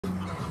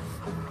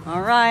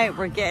All right,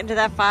 we're getting to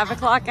that 5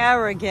 o'clock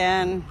hour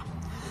again.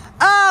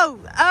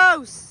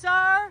 Oh,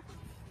 sir.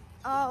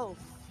 Oh,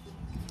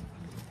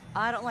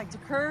 I don't like to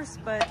curse,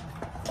 but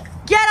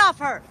get off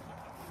her.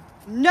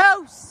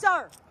 No,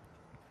 sir.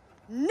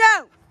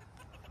 No.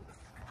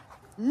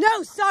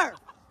 No, sir.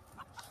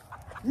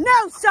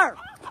 No, sir.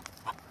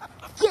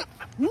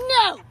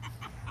 No.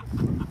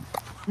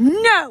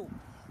 No.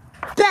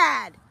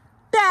 Bad.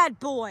 Bad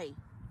boy.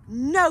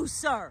 No,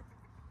 sir.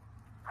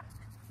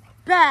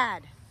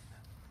 Bad.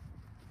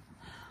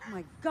 Oh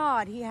my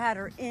God, he had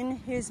her in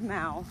his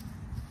mouth.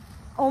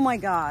 Oh my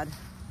God.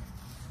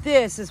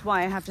 This is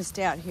why I have to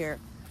stay out here.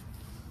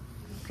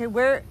 Okay,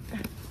 where?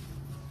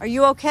 Are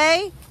you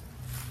okay?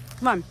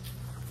 Come on.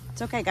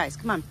 It's okay, guys.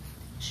 Come on.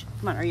 Shh.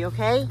 Come on. Are you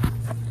okay?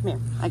 Come here.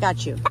 I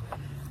got you.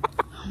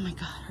 Oh my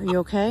God. Are you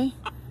okay?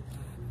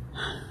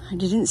 I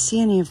didn't see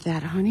any of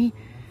that, honey.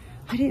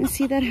 I didn't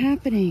see that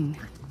happening.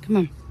 Come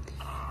on.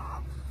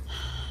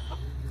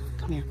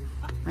 Come here.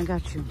 I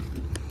got you.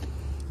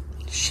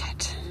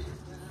 Shit.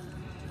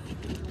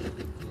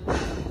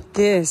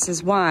 This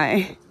is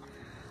why.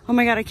 Oh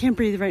my God, I can't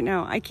breathe right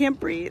now. I can't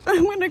breathe.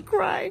 I'm gonna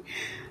cry.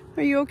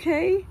 Are you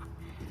okay?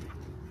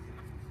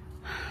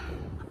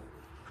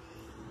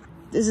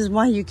 This is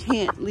why you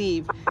can't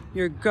leave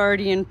your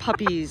guardian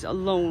puppies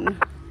alone.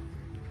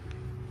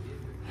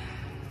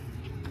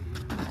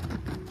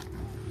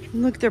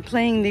 Look, they're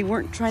playing. They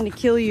weren't trying to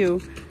kill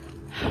you.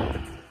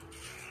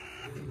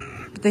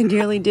 But they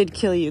nearly did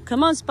kill you.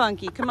 Come on,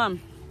 Spunky. Come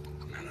on.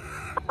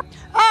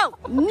 Oh,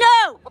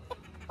 no!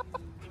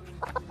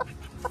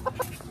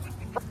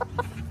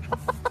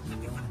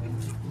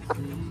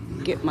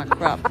 Get my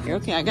crop.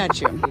 Okay, I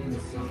got you.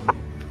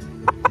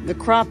 The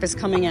crop is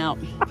coming out.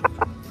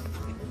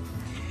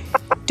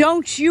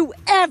 Don't you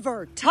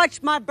ever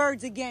touch my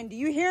birds again. Do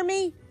you hear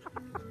me?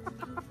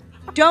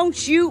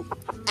 Don't you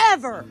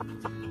ever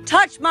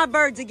touch my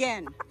birds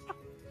again.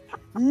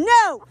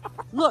 No!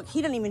 Look,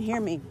 he didn't even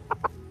hear me.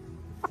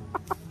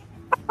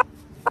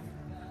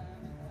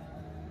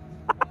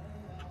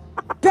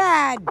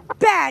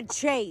 Bad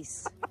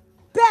Chase.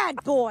 Bad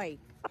boy.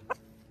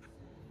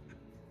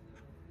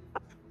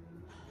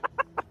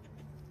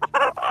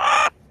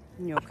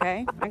 You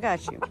okay? I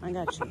got you. I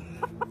got you.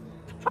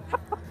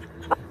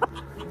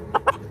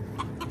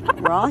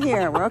 We're all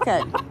here. We're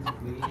okay.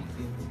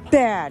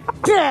 Bad.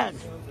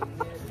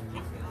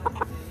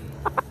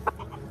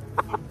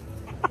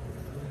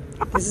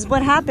 This is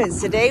what happens.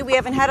 Today we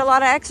haven't had a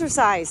lot of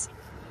exercise.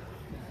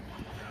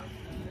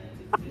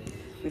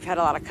 We've had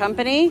a lot of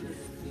company,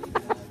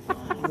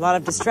 a lot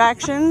of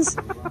distractions.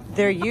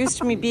 They're used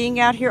to me being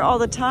out here all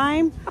the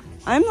time.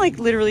 I'm like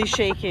literally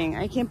shaking.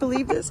 I can't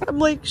believe this. I'm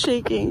like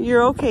shaking.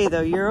 You're okay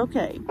though. You're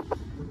okay.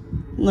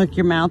 Look,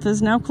 your mouth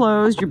is now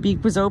closed. Your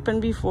beak was open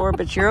before,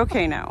 but you're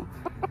okay now.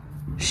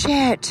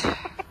 Shit.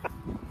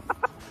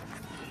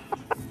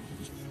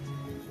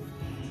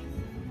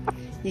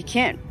 You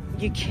can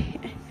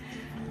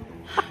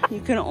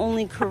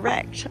only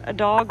correct a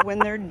dog when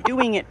they're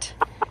doing it.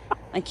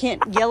 I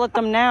can't yell at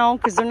them now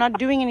because they're not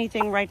doing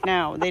anything right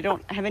now. They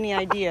don't have any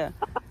idea.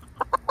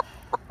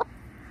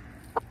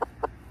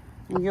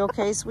 Are you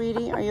okay,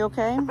 sweetie? Are you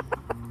okay?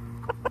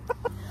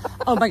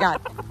 Oh my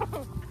God.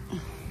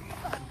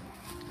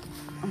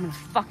 I'm gonna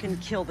fucking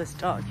kill this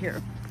dog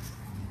here.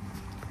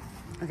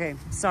 Okay,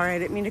 sorry, I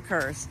didn't mean to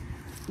curse.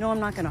 No, I'm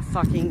not gonna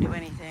fucking do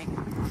anything.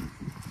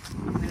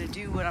 I'm gonna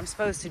do what I'm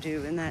supposed to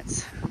do, and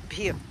that's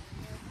be a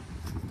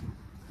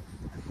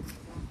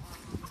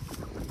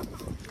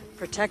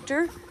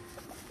protector.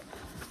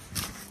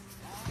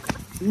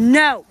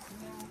 No!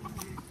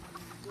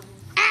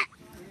 Ah!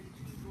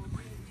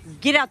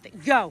 Get out there,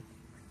 go!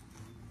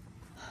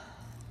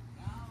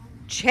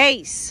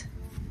 Chase!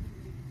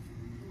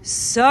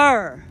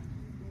 Sir!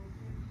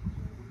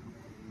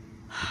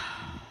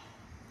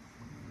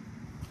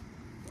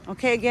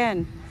 Okay,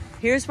 again,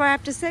 here's what I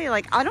have to say.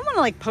 Like, I don't want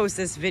to, like, post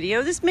this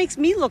video. This makes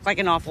me look like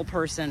an awful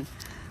person.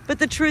 But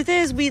the truth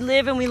is, we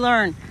live and we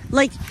learn.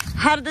 Like,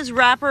 how did this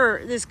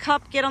wrapper, this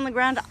cup get on the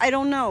ground? I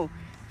don't know.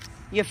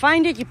 You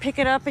find it, you pick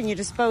it up, and you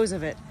dispose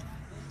of it.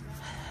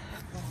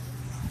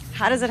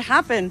 How does it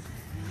happen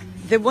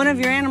that one of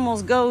your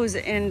animals goes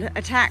and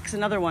attacks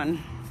another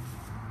one?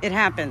 It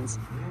happens.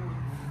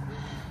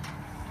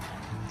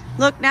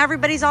 Look, now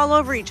everybody's all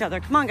over each other.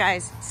 Come on,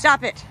 guys.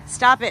 Stop it.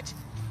 Stop it.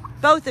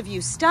 Both of you,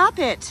 stop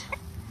it.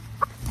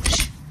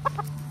 Shh.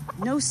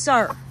 No,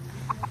 sir.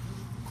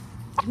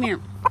 Come here.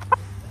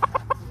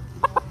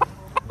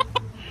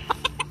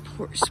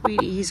 Poor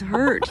sweetie, he's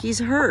hurt. He's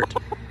hurt.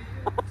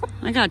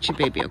 I got you,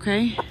 baby,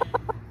 okay?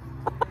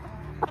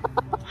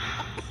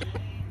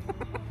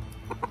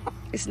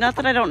 It's not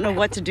that I don't know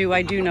what to do.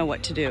 I do know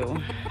what to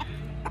do.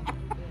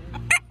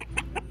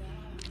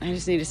 I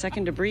just need a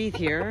second to breathe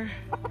here.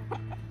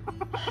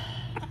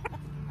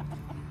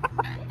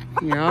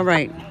 You're all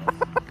right.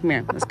 Come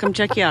here. Let's come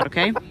check you out,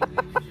 okay?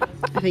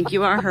 I think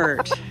you are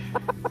hurt.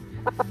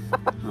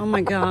 Oh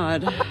my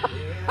God.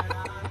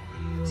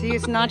 See,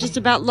 it's not just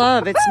about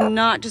love. It's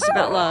not just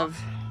about love.